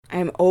I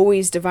am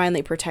always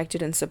divinely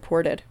protected and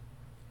supported.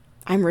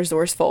 I'm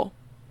resourceful.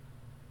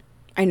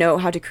 I know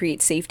how to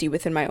create safety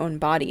within my own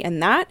body.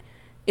 And that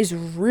is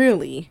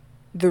really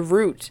the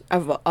root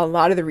of a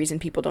lot of the reason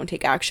people don't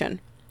take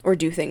action or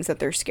do things that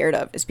they're scared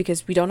of, is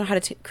because we don't know how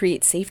to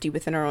create safety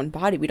within our own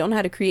body. We don't know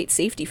how to create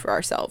safety for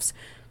ourselves.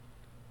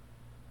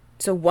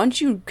 So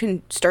once you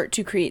can start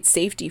to create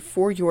safety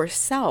for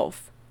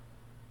yourself,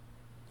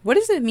 what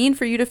does it mean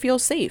for you to feel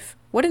safe?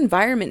 What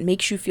environment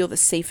makes you feel the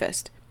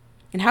safest?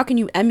 And how can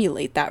you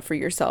emulate that for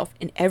yourself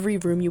in every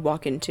room you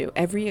walk into,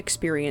 every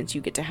experience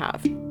you get to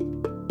have?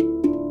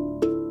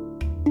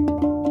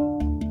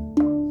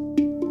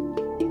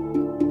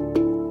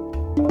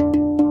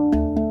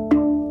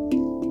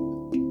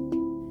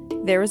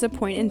 There was a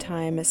point in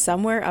time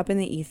somewhere up in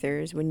the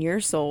ethers when your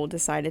soul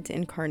decided to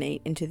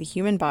incarnate into the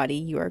human body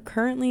you are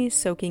currently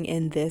soaking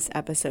in this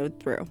episode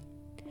through.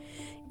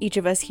 Each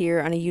of us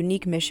here on a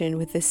unique mission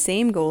with the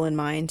same goal in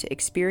mind to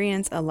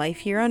experience a life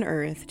here on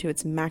Earth to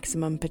its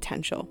maximum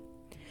potential.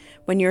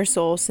 When your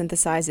soul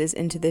synthesizes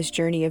into this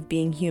journey of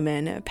being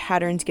human,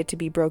 patterns get to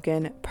be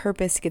broken,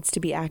 purpose gets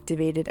to be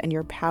activated, and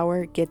your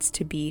power gets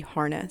to be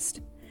harnessed.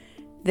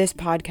 This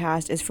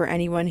podcast is for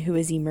anyone who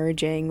is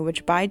emerging,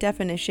 which by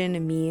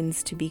definition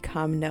means to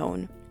become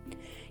known.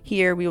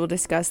 Here we will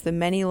discuss the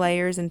many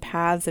layers and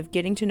paths of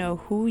getting to know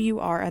who you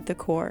are at the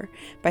core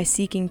by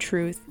seeking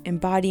truth,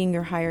 embodying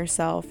your higher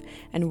self,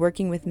 and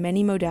working with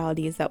many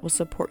modalities that will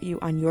support you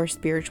on your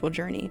spiritual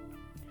journey.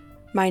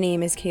 My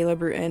name is Kayla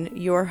Bruton,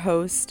 your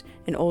host,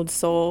 an old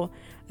soul,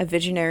 a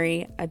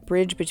visionary, a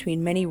bridge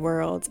between many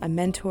worlds, a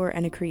mentor,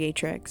 and a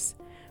creatrix.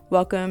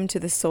 Welcome to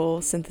the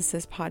Soul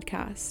Synthesis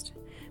Podcast.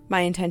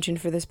 My intention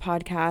for this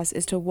podcast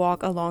is to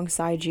walk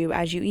alongside you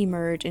as you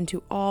emerge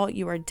into all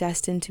you are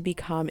destined to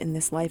become in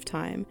this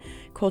lifetime,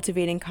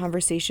 cultivating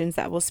conversations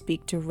that will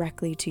speak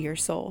directly to your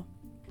soul.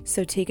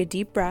 So take a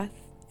deep breath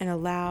and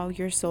allow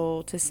your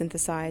soul to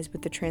synthesize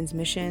with the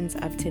transmissions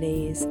of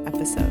today's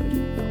episode.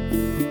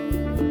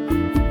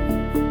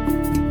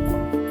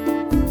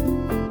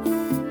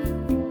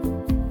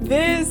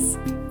 This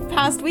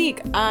past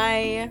week,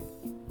 I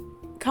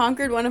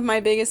conquered one of my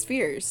biggest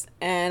fears,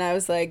 and I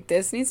was like,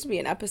 this needs to be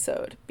an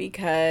episode,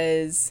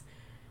 because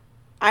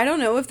I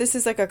don't know if this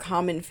is like a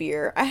common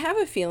fear. I have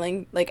a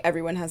feeling like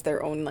everyone has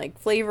their own like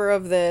flavor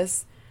of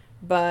this,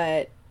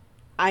 but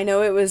I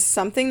know it was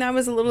something that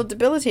was a little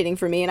debilitating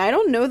for me, and I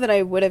don't know that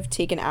I would have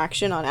taken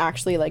action on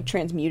actually like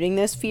transmuting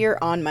this fear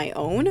on my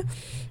own.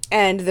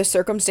 And the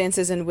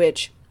circumstances in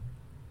which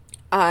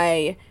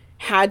I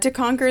had to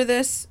conquer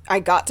this,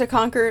 I got to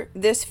conquer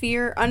this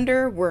fear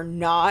under, were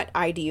not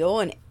ideal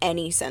in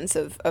any sense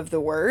of the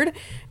word,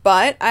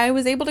 but I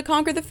was able to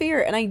conquer the fear,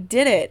 and I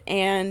did it.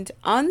 And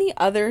on the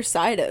other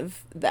side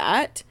of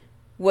that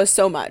was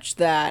so much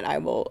that I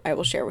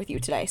will share with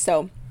you today.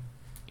 So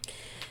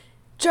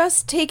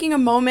just taking a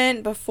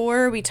moment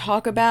before we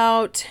talk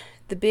about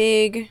the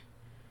big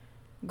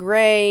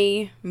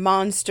gray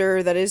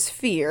monster that is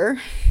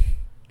fear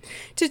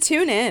to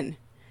tune in.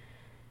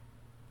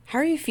 How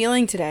are you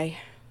feeling today?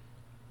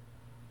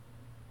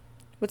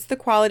 What's the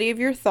quality of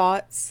your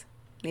thoughts?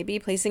 Maybe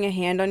placing a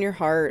hand on your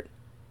heart.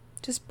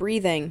 Just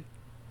breathing.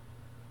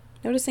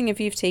 Noticing if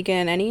you've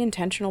taken any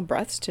intentional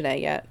breaths today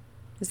yet.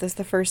 Is this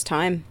the first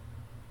time?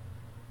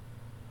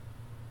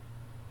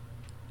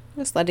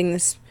 Just letting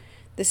this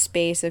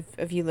space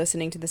of you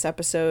listening to this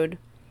episode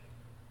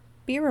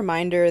be a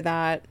reminder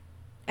that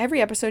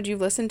every episode you've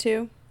listened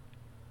to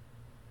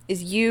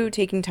is you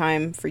taking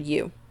time for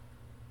you.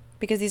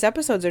 Because these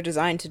episodes are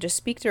designed to just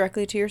speak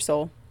directly to your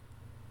soul.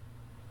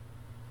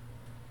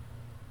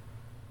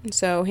 And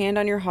so, hand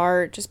on your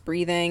heart, just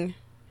breathing.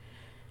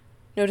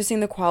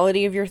 Noticing the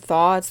quality of your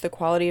thoughts, the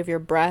quality of your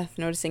breath.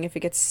 Noticing if it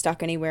gets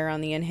stuck anywhere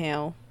on the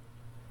inhale.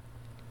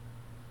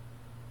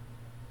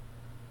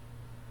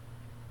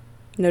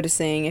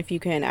 Noticing if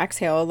you can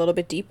exhale a little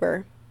bit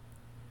deeper.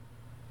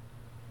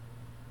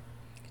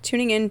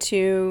 Tuning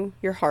into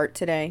your heart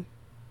today.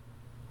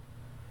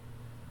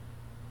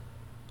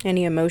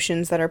 Any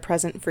emotions that are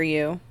present for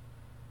you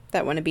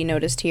that want to be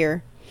noticed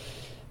here.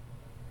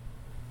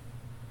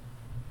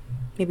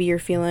 Maybe you're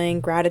feeling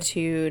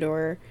gratitude,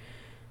 or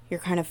you're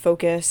kind of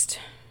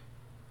focused.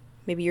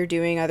 Maybe you're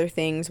doing other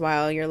things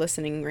while you're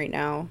listening right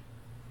now.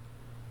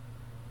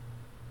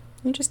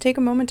 And just take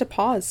a moment to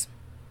pause.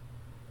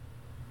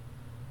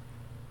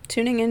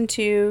 Tuning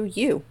into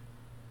you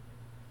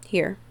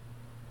here.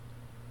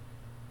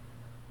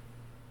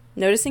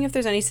 Noticing if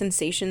there's any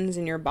sensations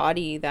in your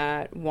body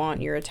that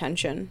want your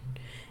attention.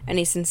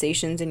 Any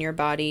sensations in your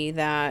body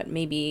that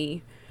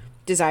maybe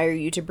desire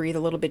you to breathe a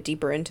little bit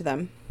deeper into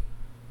them.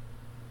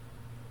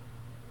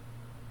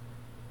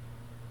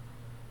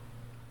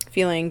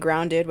 Feeling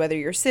grounded, whether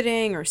you're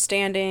sitting or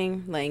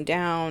standing, laying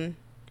down,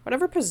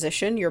 whatever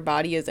position your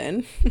body is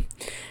in.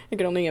 I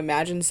can only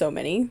imagine so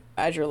many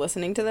as you're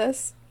listening to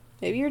this.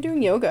 Maybe you're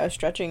doing yoga,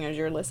 stretching as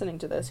you're listening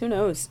to this. Who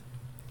knows?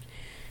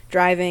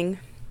 Driving.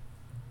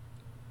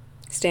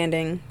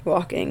 Standing,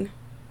 walking,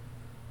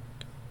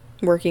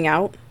 working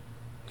out.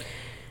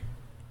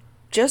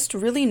 just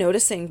really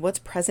noticing what's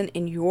present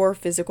in your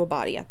physical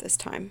body at this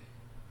time.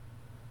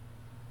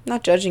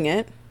 Not judging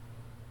it.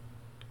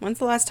 When's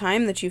the last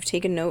time that you've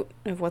taken note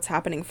of what's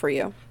happening for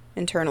you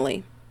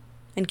internally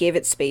and gave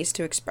it space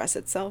to express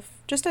itself,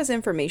 just as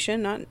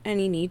information, not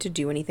any need to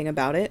do anything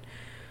about it?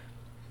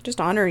 Just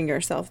honoring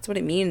yourself. That's what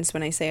it means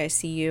when I say I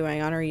see you,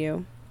 I honor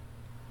you.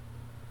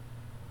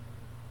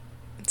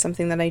 It's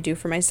something that I do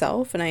for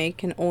myself, and I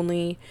can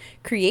only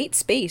create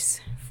space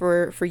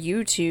for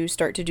you to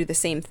start to do the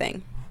same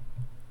thing.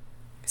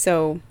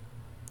 So,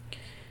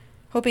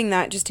 hoping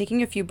that just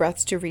taking a few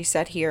breaths to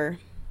reset here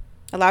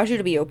allows you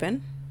to be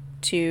open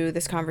to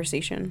this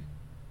conversation,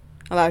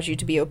 allows you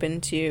to be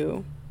open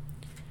to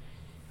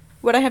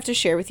what I have to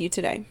share with you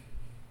today.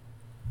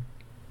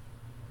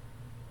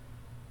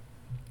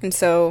 And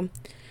so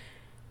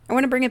I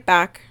want to bring it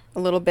back a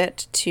little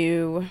bit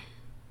to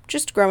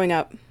just growing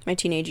up, my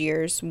teenage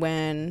years,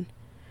 when,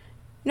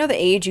 the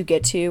age you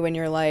get to when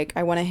you're like,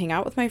 I want to hang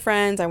out with my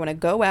friends, I want to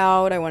go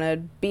out, I want to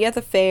be at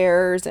the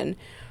fairs and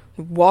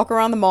walk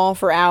around the mall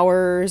for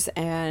hours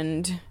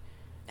and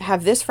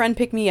have this friend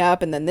pick me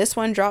up and then this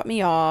one drop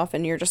me off,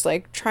 and you're just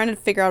like trying to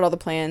figure out all the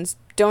plans,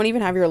 don't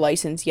even have your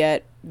license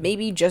yet,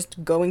 maybe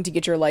just going to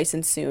get your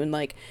license soon,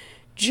 like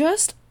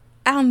just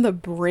on the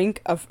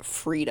brink of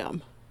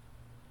freedom.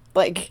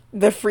 Like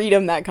the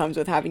freedom that comes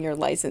with having your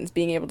license,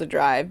 being able to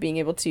drive, being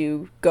able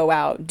to go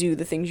out, do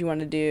the things you want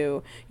to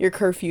do. Your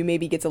curfew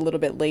maybe gets a little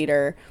bit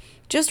later.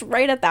 Just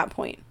right at that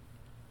point.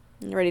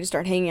 You're ready to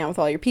start hanging out with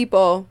all your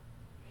people.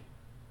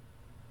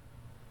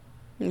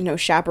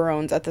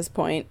 Chaperones at this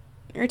point.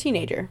 You're a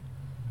teenager.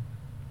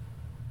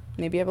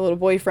 Maybe you have a little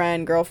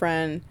boyfriend,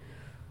 girlfriend,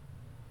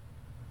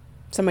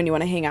 someone you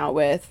want to hang out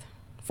with,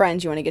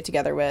 friends you want to get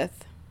together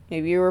with.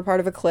 Maybe you were part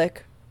of a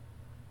clique.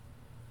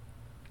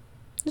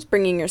 Just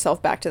bringing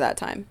yourself back to that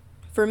time.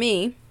 For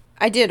me,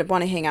 I did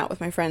want to hang out with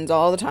my friends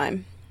all the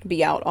time,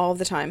 be out all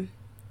the time,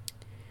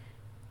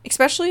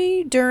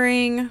 especially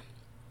during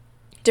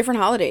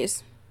different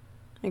holidays.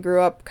 I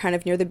grew up kind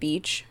of near the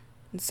beach,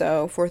 and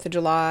so 4th of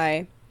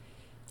July,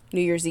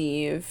 New Year's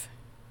Eve,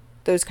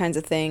 those kinds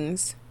of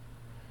things.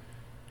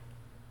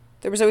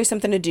 There was always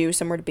something to do,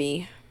 somewhere to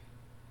be.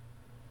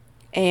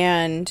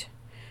 And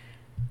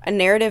a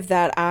narrative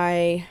that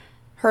I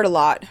heard a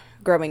lot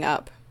growing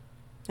up,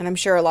 and I'm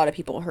sure a lot of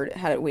people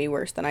had it way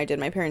worse than I did.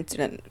 My parents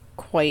didn't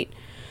quite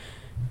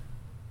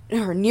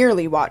or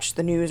nearly watch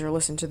the news or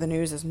listen to the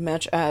news as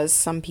much as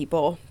some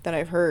people that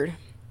I've heard.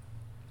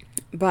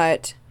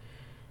 But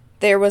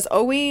there was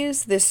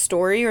always this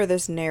story or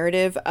this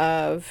narrative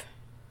of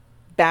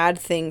bad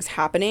things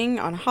happening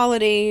on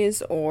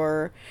holidays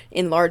or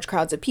in large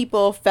crowds of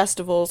people,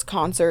 festivals,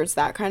 concerts,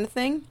 that kind of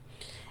thing.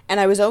 And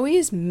I was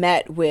always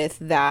met with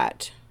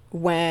that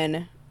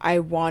when I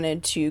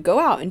wanted to go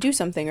out and do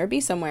something or be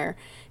somewhere.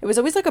 It was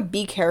always like a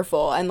be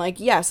careful, and like,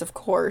 yes, of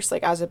course,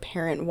 like as a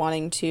parent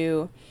wanting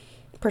to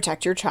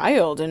protect your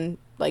child, and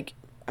like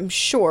I'm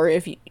sure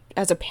if you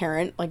as a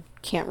parent like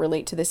can't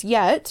relate to this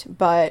yet,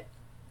 but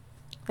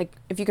like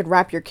if you could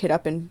wrap your kid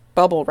up in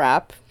bubble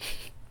wrap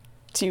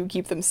to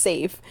keep them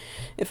safe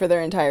for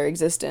their entire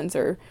existence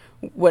or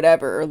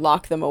whatever, or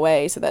lock them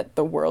away so that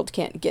the world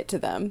can't get to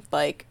them,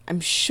 like I'm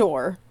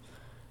sure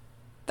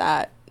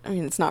that,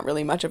 it's not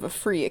really much of a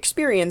free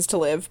experience to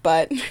live,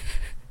 but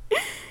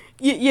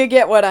you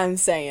get what I'm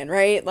saying,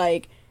 right?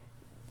 Like,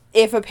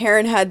 if a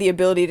parent had the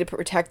ability to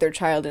protect their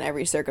child in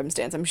every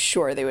circumstance, I'm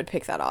sure they would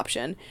pick that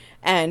option.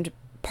 And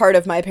part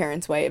of my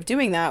parents' way of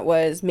doing that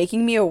was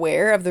making me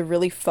aware of the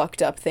really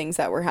fucked up things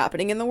that were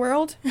happening in the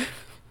world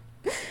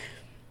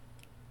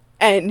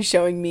and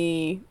showing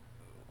me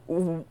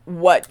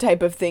what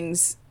type of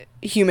things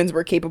humans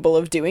were capable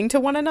of doing to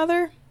one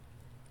another,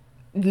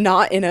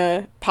 not in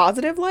a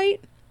positive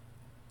light.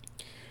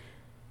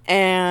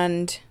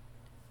 And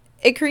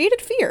it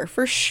created fear,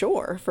 for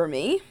sure, for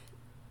me.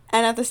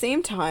 And at the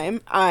same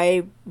time,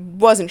 I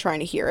wasn't trying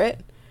to hear it.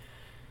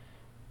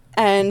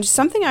 And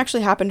something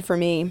actually happened for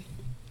me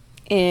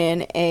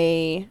in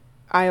a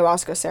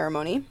ayahuasca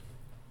ceremony.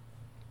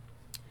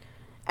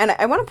 And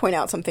I want to point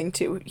out something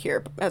too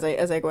here as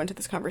I go into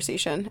this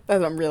conversation,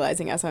 as I'm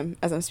realizing as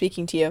I'm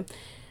speaking to you,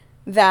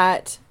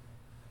 that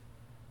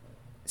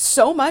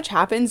so much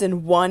happens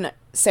in one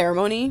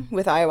ceremony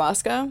with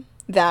ayahuasca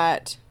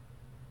that,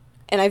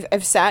 and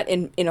I've sat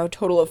in a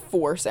total of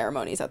 4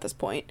 ceremonies at this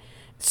point.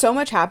 So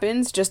much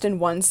happens just in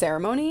one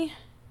ceremony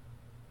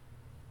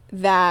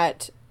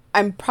that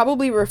I'm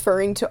probably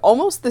referring to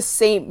almost the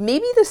same,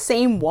 maybe the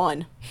same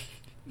one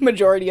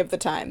majority of the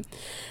time,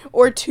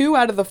 or 2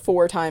 out of the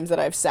 4 times that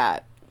I've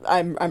sat.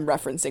 I'm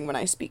referencing when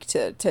I speak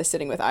to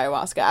sitting with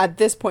ayahuasca. At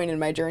this point in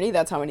my journey,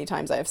 that's how many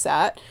times I have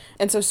sat.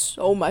 And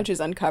so much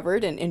is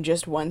uncovered in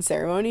just one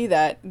ceremony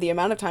that the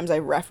amount of times I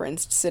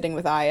referenced sitting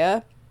with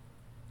Aya,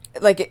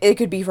 like it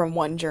could be from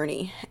one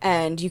journey.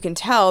 And you can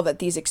tell that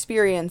these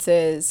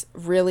experiences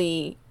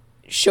really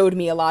showed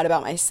me a lot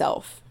about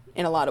myself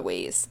in a lot of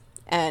ways.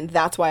 And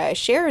that's why I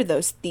share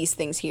these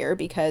things here,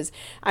 because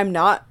I'm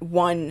not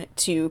one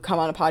to come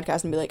on a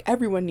podcast and be like,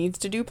 everyone needs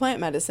to do plant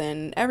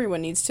medicine.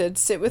 Everyone needs to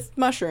sit with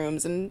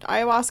mushrooms and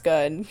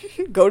ayahuasca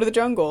and go to the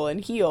jungle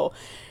and heal.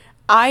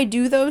 I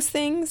do those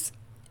things,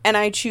 and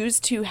I choose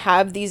to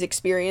have these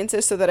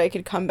experiences so that I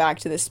could come back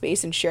to this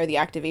space and share the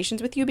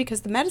activations with you,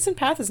 because the medicine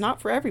path is not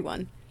for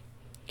everyone.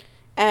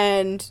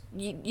 And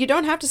you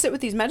don't have to sit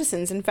with these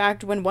medicines. In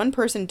fact, when one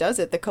person does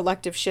it, the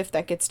collective shift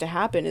that gets to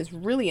happen is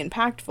really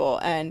impactful.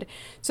 And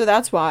so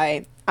that's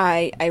why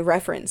I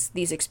reference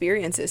these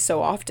experiences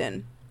so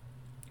often,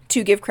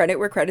 to give credit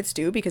where credit's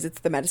due, because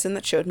it's the medicine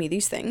that showed me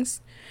these things.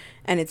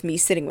 And it's me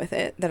sitting with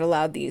it that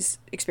allowed these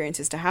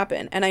experiences to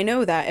happen. And I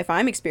know that if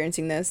I'm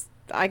experiencing this,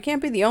 I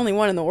can't be the only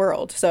one in the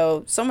world.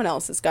 So someone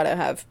else has got to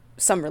have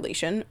some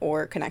relation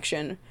or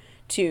connection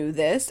to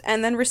this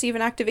and then receive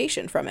an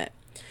activation from it.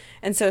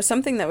 And so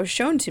something that was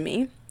shown to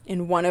me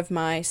in one of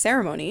my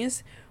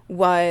ceremonies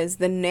was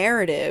the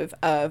narrative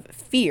of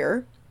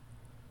fear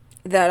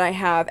that I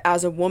have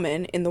as a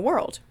woman in the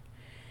world.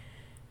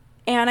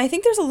 And I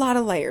think there's a lot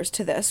of layers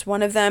to this.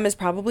 One of them is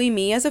probably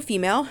me as a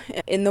female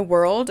in the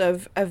world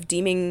of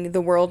deeming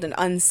the world an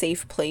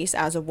unsafe place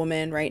as a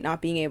woman, right?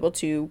 Not being able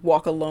to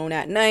walk alone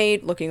at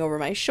night, looking over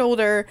my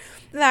shoulder,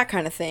 that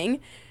kind of thing.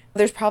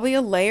 There's probably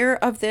a layer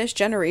of this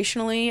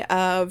generationally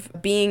of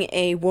being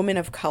a woman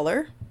of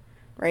color,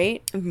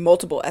 right?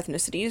 Multiple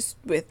ethnicities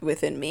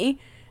within me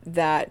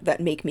that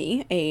make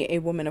me a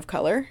woman of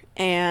color.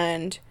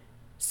 And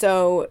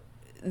so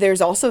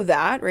there's also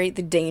that, right?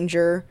 The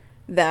danger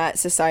that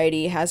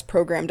society has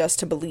programmed us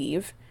to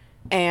believe,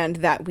 and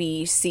that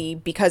we see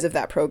because of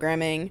that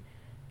programming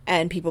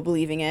and people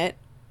believing it,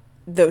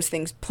 those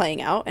things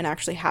playing out and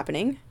actually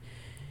happening.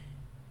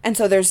 And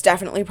so there's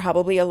definitely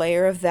probably a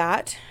layer of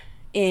that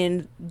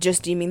in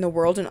just deeming the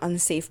world an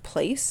unsafe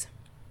place.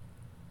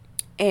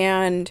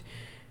 And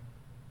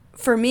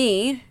for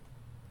me,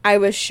 I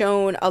was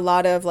shown a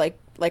lot of like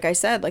I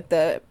said, like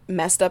the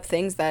messed up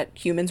things that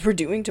humans were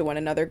doing to one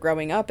another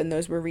growing up. And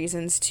those were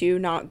reasons to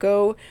not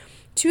go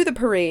to the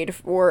parade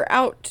or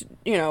out,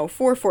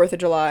 for 4th of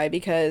July,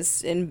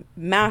 because in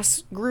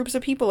mass groups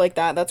of people like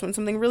that, that's when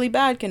something really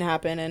bad can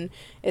happen and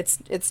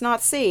it's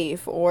not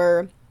safe.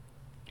 Or,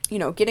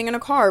 getting in a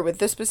car with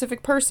this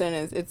specific person,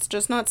 it's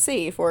just not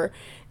safe. Or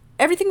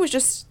everything was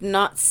just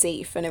not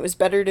safe, and it was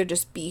better to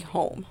just be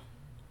home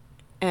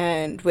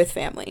and with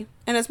family.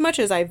 And as much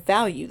as I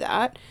value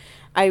that,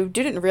 I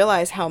didn't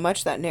realize how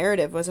much that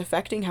narrative was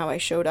affecting how I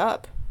showed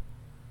up.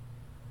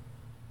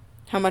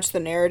 How much the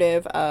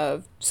narrative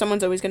of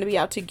someone's always going to be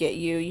out to get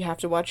you, you have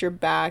to watch your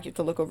back, you have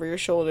to look over your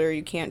shoulder,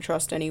 you can't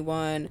trust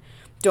anyone,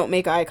 don't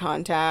make eye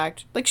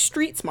contact, like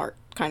street smart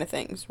kind of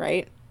things,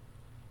 right?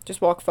 Just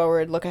walk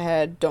forward, look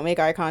ahead, don't make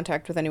eye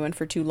contact with anyone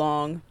for too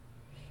long,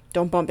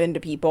 don't bump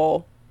into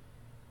people,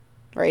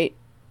 right?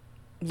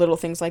 Little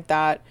things like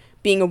that.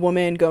 Being a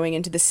woman going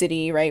into the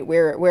city, right?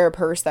 Wear a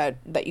purse that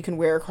you can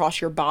wear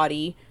across your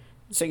body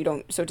so it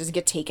doesn't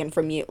get taken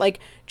from you. Like,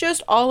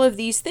 just all of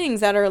these things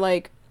that are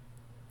like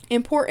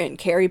important.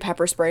 Carry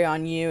pepper spray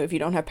on you. If you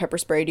don't have pepper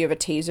spray, do you have a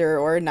taser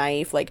or a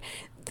knife? Like,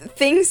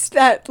 things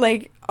that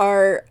like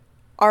are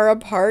a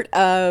part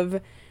of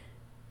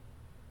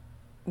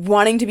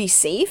wanting to be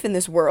safe in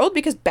this world,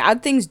 because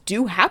bad things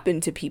do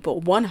happen to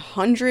people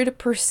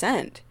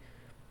 100%.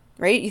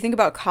 Right? You think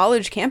about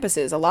college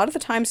campuses. A lot of the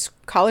times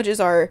colleges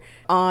are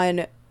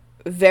on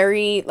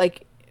very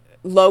like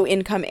low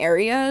income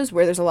areas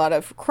where there's a lot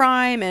of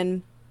crime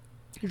and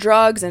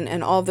drugs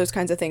and all of those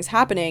kinds of things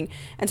happening.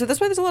 And so that's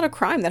why there's a lot of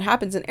crime that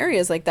happens in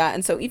areas like that.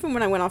 And so even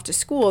when I went off to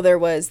school, there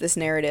was this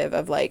narrative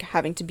of like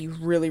having to be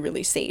really,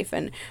 really safe.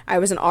 And I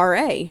was an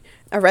RA,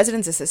 a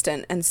residence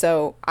assistant. And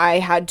so I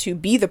had to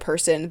be the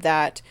person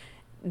that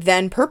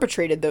then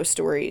perpetrated those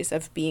stories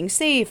of being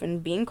safe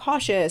and being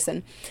cautious.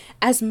 And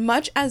as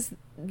much as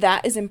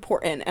that is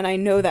important, and I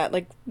know that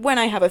like when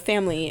I have a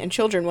family and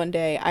children one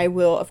day, I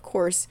will of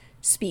course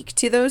speak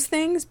to those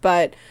things,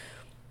 but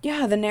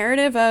yeah, the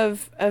narrative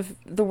of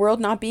the world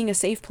not being a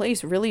safe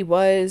place really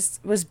was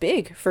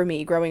big for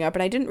me growing up,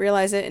 and I didn't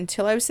realize it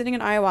until I was sitting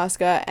in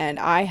ayahuasca and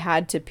I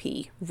had to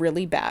pee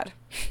really bad.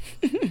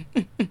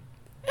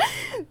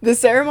 The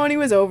ceremony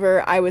was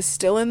over. I was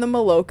still in the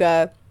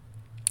Maloka.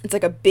 It's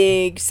like a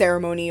big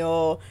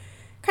ceremonial,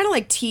 kind of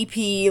like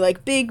teepee,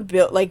 like big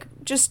built, like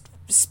just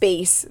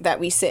space that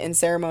we sit in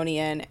ceremony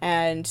in.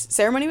 And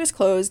ceremony was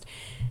closed,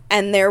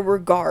 and there were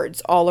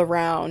guards all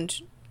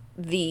around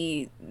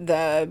the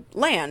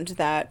land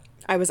that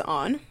I was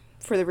on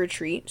for the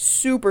retreat.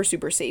 Super,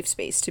 super safe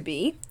space to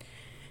be.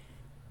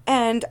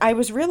 And I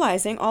was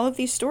realizing all of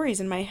these stories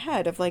in my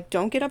head of like,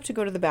 don't get up to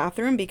go to the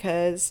bathroom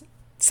because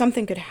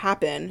something could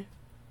happen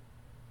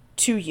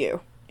to you.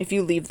 If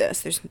you leave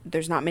this,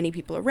 there's not many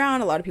people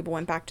around. A lot of people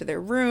went back to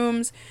their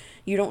rooms.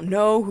 You don't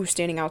know who's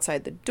standing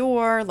outside the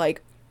door.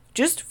 Like,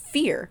 just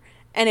fear.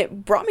 And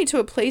it brought me to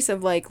a place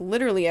of like,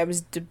 literally, I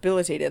was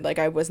debilitated. Like,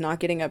 I was not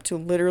getting up to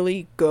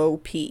literally go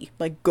pee,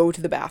 like go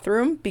to the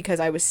bathroom, because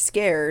I was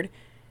scared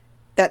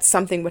that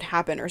something would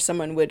happen or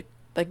someone would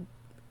like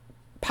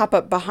pop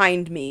up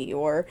behind me,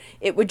 or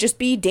it would just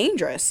be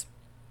dangerous.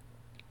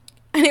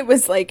 And it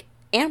was like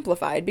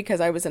amplified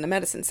because I was in a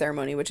medicine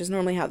ceremony, which is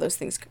normally how those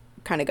things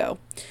kind of go.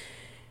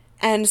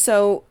 And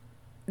so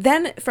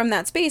then from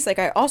that space, like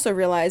I also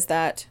realized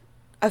that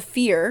a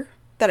fear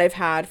that I've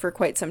had for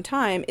quite some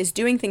time is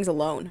doing things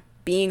alone,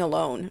 being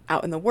alone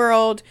out in the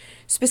world,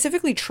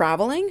 specifically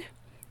traveling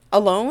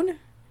alone.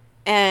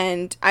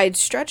 And I'd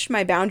stretched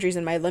my boundaries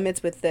and my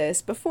limits with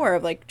this before,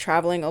 of like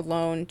traveling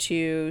alone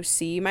to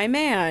see my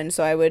man.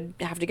 So I would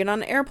have to get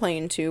on an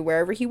airplane to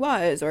wherever he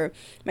was, or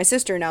my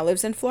sister now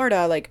lives in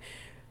Florida, like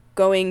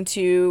going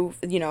to,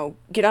 you know,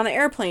 get on an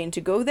airplane to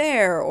go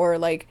there, or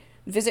like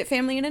visit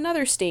family in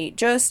another state.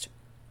 Just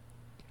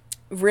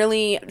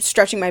really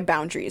stretching my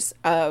boundaries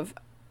of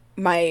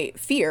my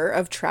fear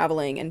of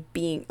traveling and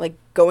being like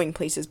going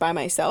places by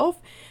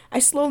myself. I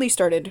slowly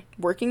started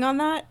working on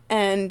that,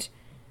 and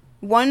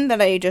one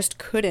that I just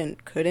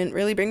couldn't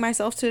really bring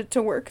myself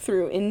to work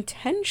through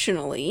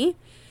intentionally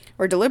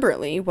or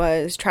deliberately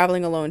was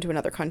traveling alone to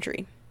another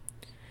country.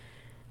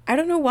 I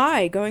don't know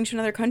why going to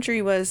another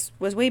country was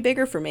way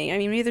bigger for me. I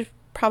mean, maybe there's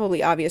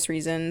probably obvious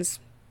reasons,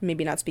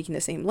 maybe not speaking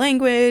the same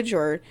language,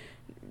 or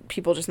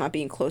people just not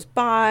being close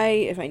by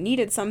if I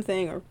needed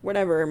something, or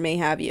whatever may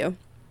have you.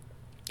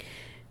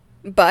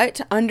 But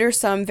under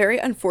some very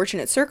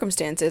unfortunate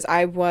circumstances,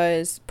 I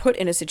was put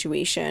in a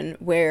situation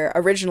where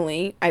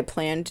originally I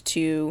planned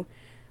to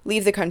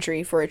leave the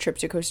country for a trip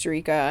to Costa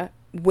Rica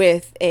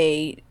with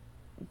a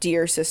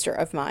dear sister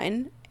of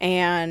mine,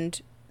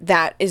 and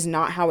that is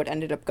not how it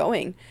ended up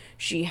going.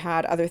 She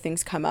had other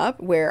things come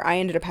up where I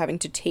ended up having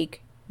to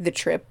take the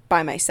trip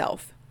by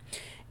myself.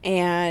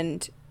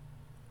 And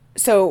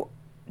so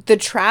the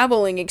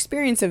traveling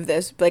experience of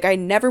this, like I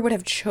never would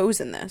have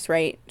chosen this,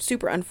 right?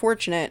 Super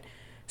unfortunate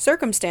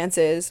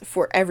circumstances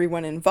for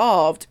everyone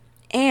involved,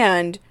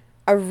 and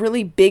a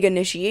really big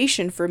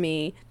initiation for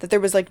me that there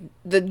was like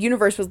the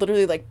universe was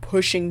literally like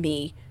pushing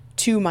me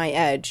to my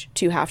edge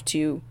to have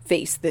to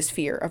face this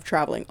fear of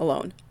traveling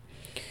alone.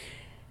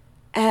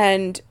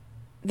 And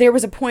there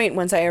was a point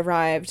once I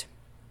arrived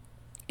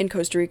in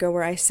Costa Rica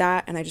where I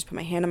sat and I just put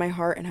my hand on my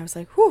heart and I was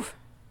like, whew,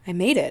 I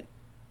made it.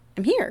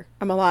 I'm here.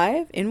 I'm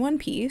alive, in one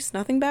piece.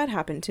 Nothing bad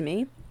happened to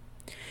me.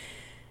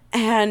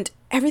 And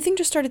everything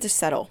just started to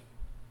settle.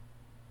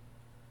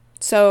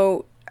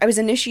 So I was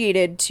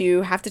initiated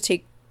to have to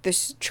take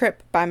this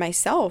trip by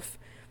myself.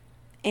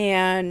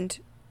 And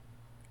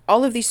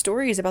all of these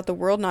stories about the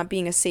world not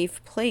being a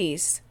safe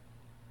place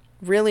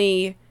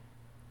really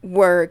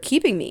were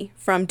keeping me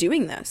from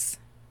doing this.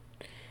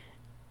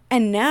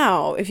 And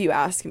now, if you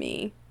ask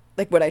me,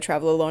 like, would I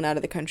travel alone out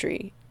of the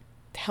country?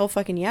 Hell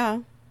fucking yeah.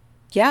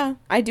 Yeah,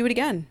 I'd do it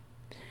again.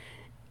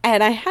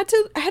 And I had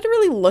to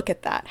really look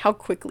at that, how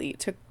quickly it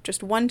took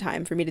just one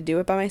time for me to do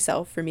it by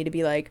myself, for me to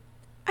be like,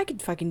 I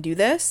could fucking do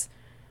this.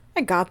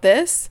 I got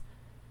this.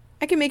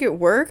 I can make it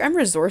work. I'm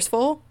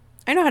resourceful.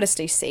 I know how to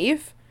stay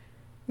safe.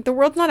 The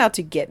world's not out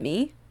to get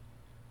me.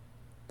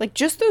 Like,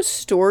 just those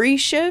story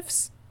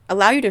shifts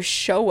allow you to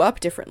show up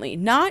differently.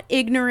 Not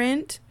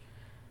ignorant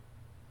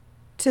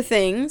to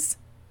things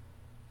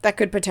that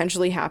could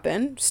potentially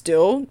happen.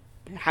 Still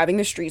having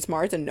the street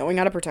smarts and knowing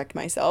how to protect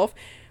myself.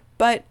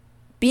 But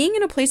being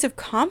in a place of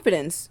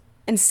confidence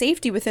and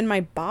safety within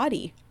my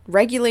body.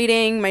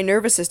 Regulating my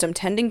nervous system,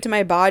 tending to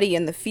my body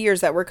and the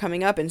fears that were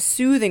coming up, and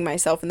soothing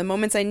myself in the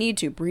moments I need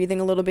to, breathing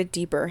a little bit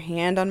deeper,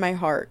 hand on my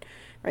heart,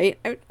 right?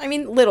 I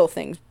mean, little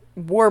things.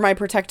 Wore my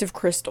protective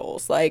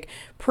crystals, like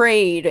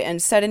prayed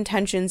and set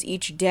intentions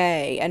each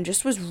day, and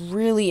just was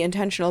really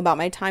intentional about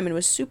my time and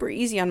was super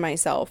easy on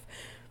myself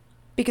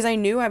because I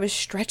knew I was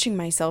stretching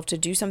myself to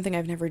do something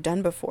I've never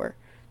done before,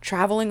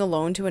 traveling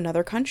alone to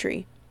another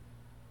country.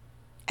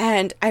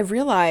 And I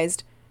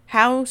realized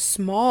how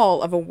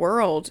small of a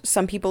world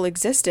some people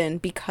exist in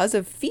because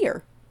of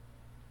fear.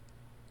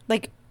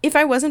 Like, if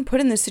I wasn't put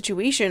in this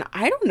situation,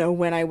 I don't know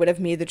when I would have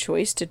made the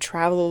choice to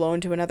travel alone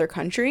to another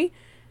country,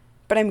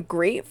 but I'm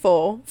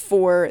grateful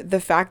for the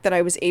fact that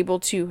I was able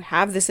to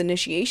have this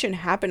initiation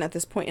happen at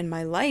this point in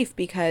my life,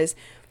 because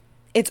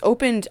it's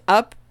opened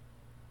up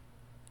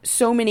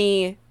so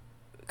many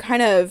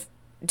kind of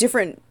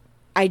different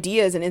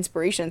ideas and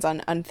inspirations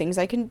on things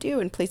I can do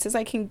and places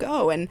I can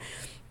go. And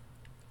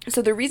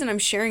so the reason I'm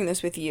sharing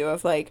this with you,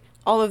 of like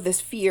all of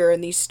this fear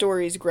and these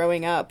stories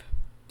growing up,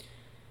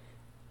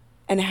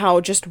 and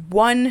how just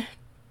one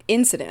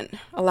incident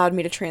allowed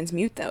me to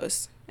transmute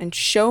those and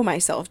show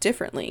myself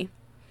differently.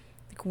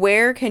 Like,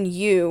 where can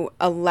you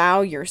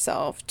allow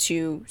yourself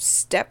to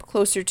step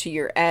closer to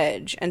your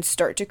edge and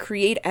start to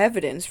create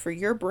evidence for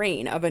your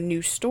brain of a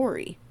new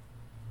story?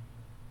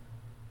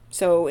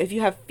 So if you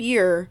have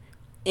fear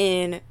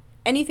in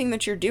anything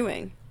that you're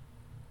doing,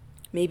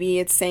 maybe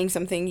it's saying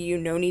something you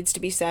know needs to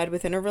be said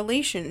within a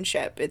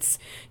relationship. It's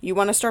you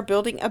want to start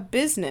building a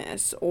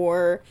business,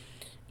 or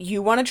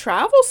you want to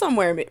travel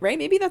somewhere, right?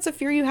 Maybe that's a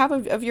fear you have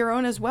of your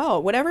own as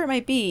well, whatever it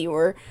might be,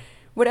 or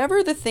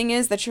whatever the thing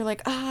is that you're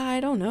like,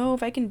 I don't know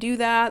if I can do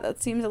that.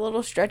 That seems a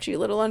little stretchy, a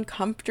little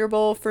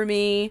uncomfortable for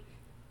me.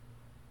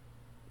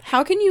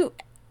 How can you,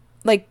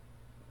 like,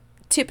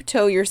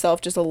 tiptoe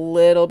yourself just a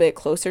little bit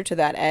closer to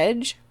that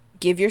edge.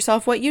 Give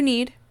yourself what you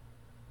need,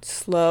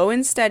 slow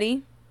and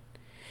steady,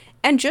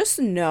 and just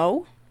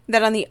know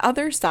that on the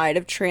other side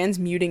of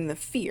transmuting the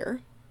fear,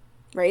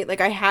 right?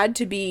 Like, I had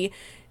to be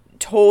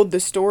told the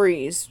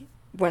stories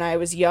when I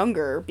was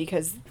younger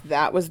because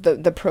that was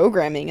the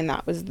programming and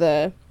that was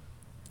the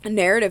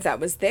narrative that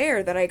was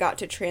there that I got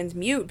to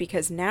transmute,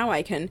 because now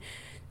I can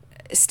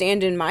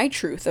stand in my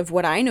truth of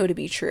what I know to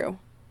be true.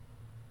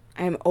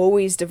 I am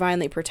always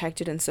divinely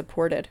protected and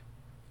supported.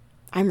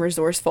 I'm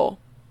resourceful.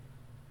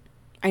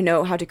 I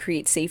know how to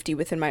create safety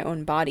within my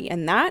own body.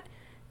 And that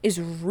is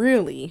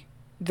really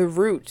the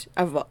root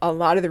of a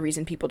lot of the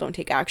reason people don't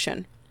take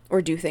action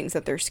or do things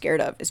that they're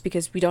scared of, is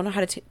because we don't know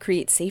how to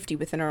create safety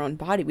within our own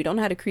body. We don't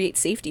know how to create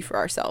safety for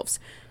ourselves.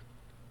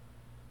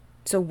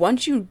 So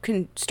once you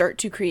can start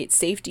to create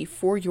safety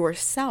for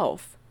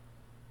yourself,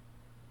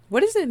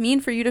 what does it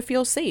mean for you to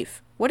feel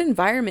safe? What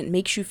environment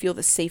makes you feel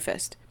the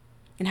safest?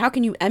 And how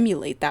can you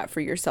emulate that for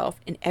yourself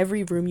in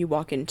every room you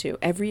walk into,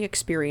 every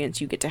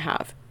experience you get to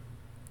have?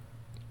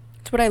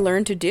 It's what I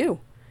learned to do.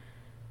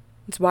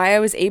 It's why I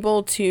was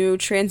able to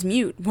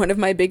transmute one of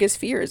my biggest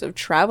fears of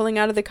traveling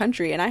out of the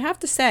country. And I have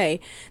to say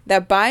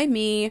that by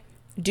me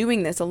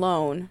doing this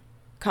alone,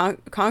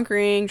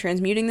 conquering,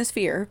 transmuting this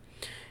fear,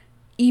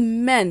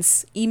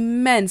 immense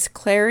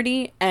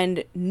clarity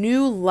and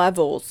new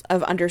levels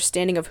of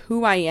understanding of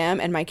who I am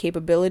and my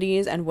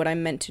capabilities and what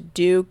I'm meant to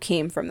do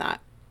came from that.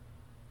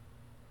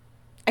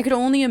 I could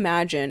only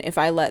imagine, if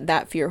I let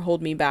that fear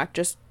hold me back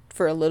just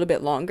for a little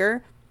bit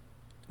longer,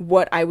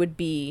 what I would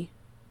be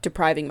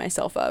depriving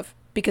myself of.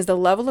 Because the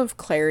level of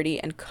clarity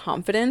and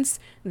confidence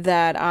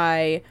that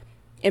I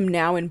am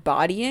now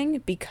embodying,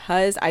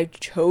 because I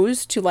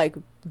chose to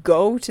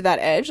go to that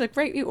edge,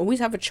 right, you always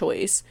have a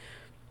choice.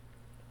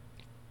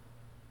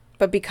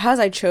 But because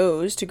I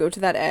chose to go to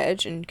that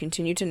edge and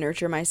continue to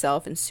nurture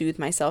myself and soothe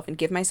myself and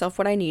give myself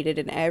what I needed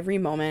in every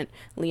moment,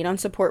 lean on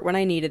support when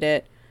I needed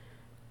it,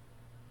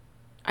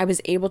 I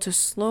was able to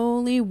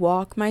slowly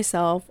walk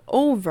myself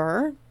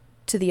over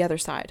to the other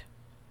side.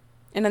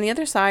 And on the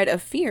other side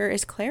of fear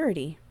is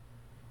clarity.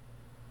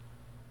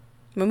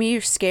 When we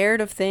are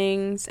scared of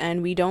things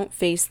and we don't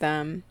face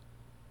them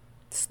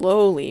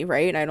slowly,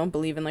 right? I don't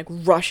believe in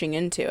rushing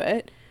into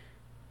it,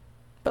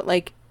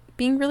 but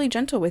being really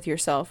gentle with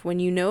yourself when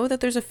you know that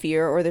there's a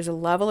fear or there's a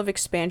level of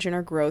expansion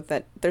or growth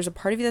that there's a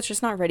part of you that's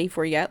just not ready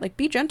for yet.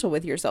 Be gentle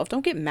with yourself.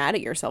 Don't get mad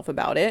at yourself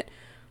about it.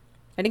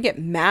 I didn't get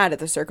mad at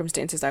the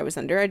circumstances I was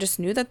under. I just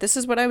knew that this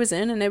is what I was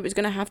in and it was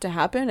going to have to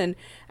happen. And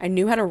I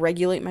knew how to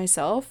regulate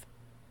myself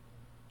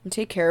and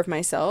take care of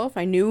myself.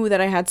 I knew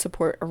that I had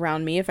support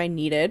around me if I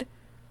needed.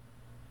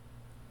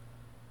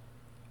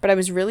 But I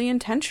was really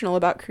intentional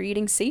about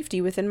creating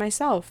safety within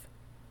myself.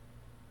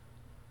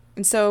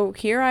 And so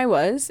here I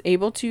was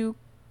able to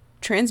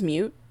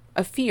transmute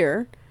a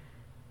fear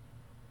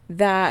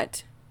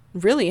that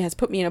really has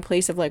put me in a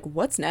place of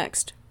what's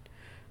next?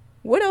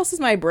 What else is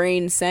my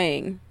brain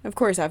saying? Of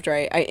course, after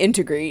I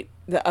integrate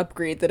the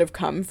upgrade that have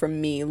come from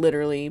me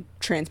literally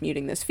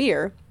transmuting this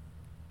fear.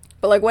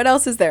 But what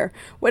else is there?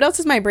 What else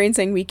is my brain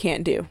saying we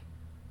can't do?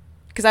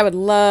 Because I would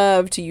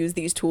love to use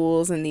these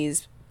tools and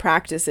these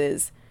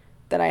practices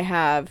that I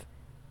have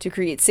to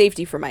create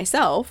safety for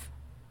myself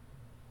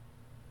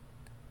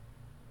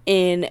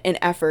in an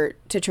effort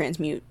to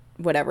transmute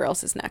whatever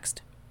else is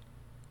next.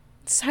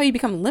 This is how you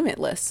become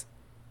limitless,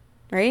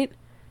 right?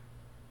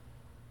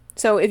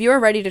 So if you're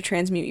ready to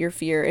transmute your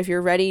fear, if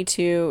you're ready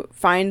to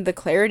find the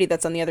clarity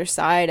that's on the other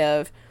side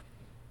of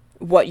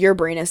what your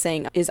brain is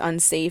saying is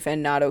unsafe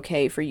and not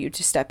okay for you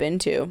to step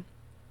into,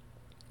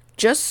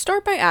 just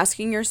start by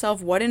asking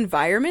yourself, what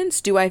environments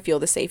do I feel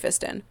the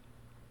safest in?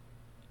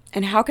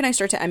 And how can I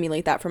start to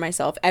emulate that for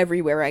myself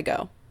everywhere I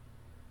go?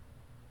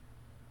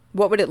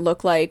 What would it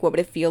look like? What would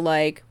it feel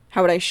like?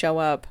 How would I show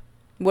up?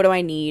 What do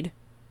I need?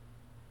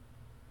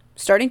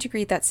 Starting to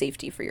create that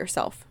safety for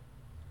yourself.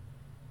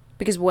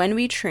 Because when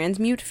we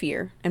transmute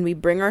fear and we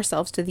bring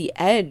ourselves to the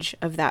edge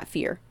of that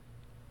fear,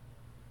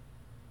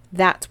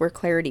 that's where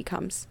clarity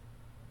comes.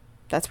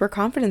 That's where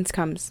confidence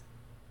comes.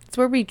 It's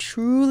where we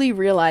truly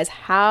realize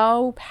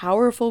how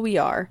powerful we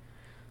are.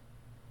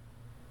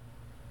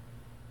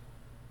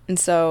 And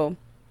so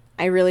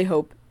I really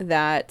hope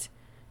that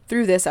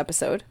through this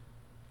episode,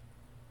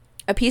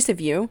 a piece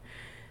of you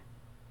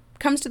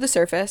comes to the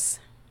surface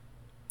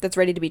that's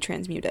ready to be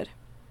transmuted,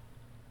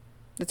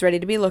 that's ready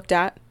to be looked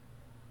at.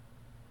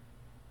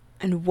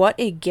 And what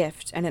a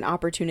gift and an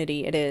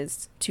opportunity it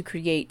is to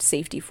create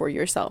safety for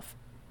yourself.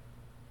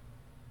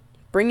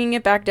 Bringing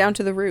it back down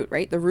to the root,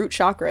 right? The root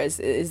chakra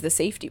is the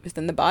safety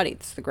within the body.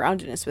 It's the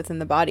groundedness within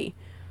the body.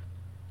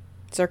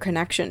 It's our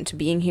connection to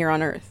being here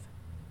on earth.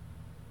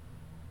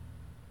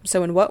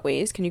 So in what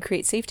ways can you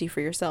create safety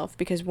for yourself?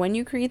 Because when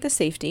you create the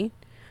safety,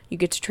 you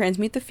get to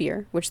transmute the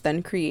fear, which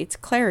then creates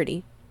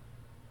clarity.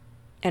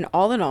 And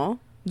all in all,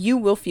 you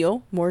will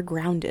feel more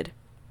grounded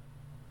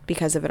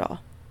because of it all.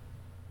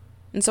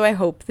 And so I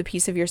hope the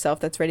piece of yourself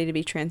that's ready to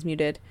be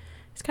transmuted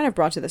is kind of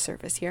brought to the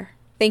surface here.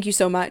 Thank you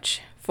so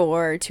much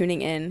for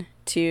tuning in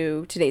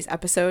to today's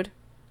episode.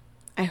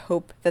 I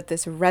hope that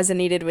this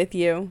resonated with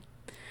you.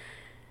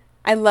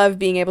 I love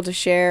being able to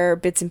share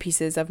bits and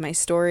pieces of my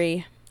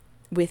story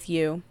with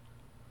you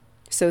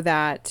so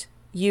that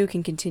you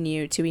can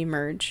continue to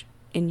emerge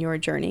in your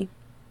journey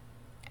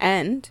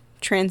and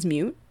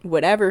transmute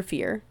whatever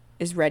fear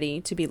is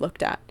ready to be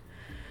looked at.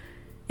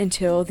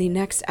 Until the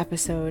next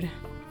episode,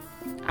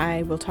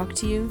 I will talk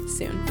to you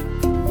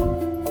soon.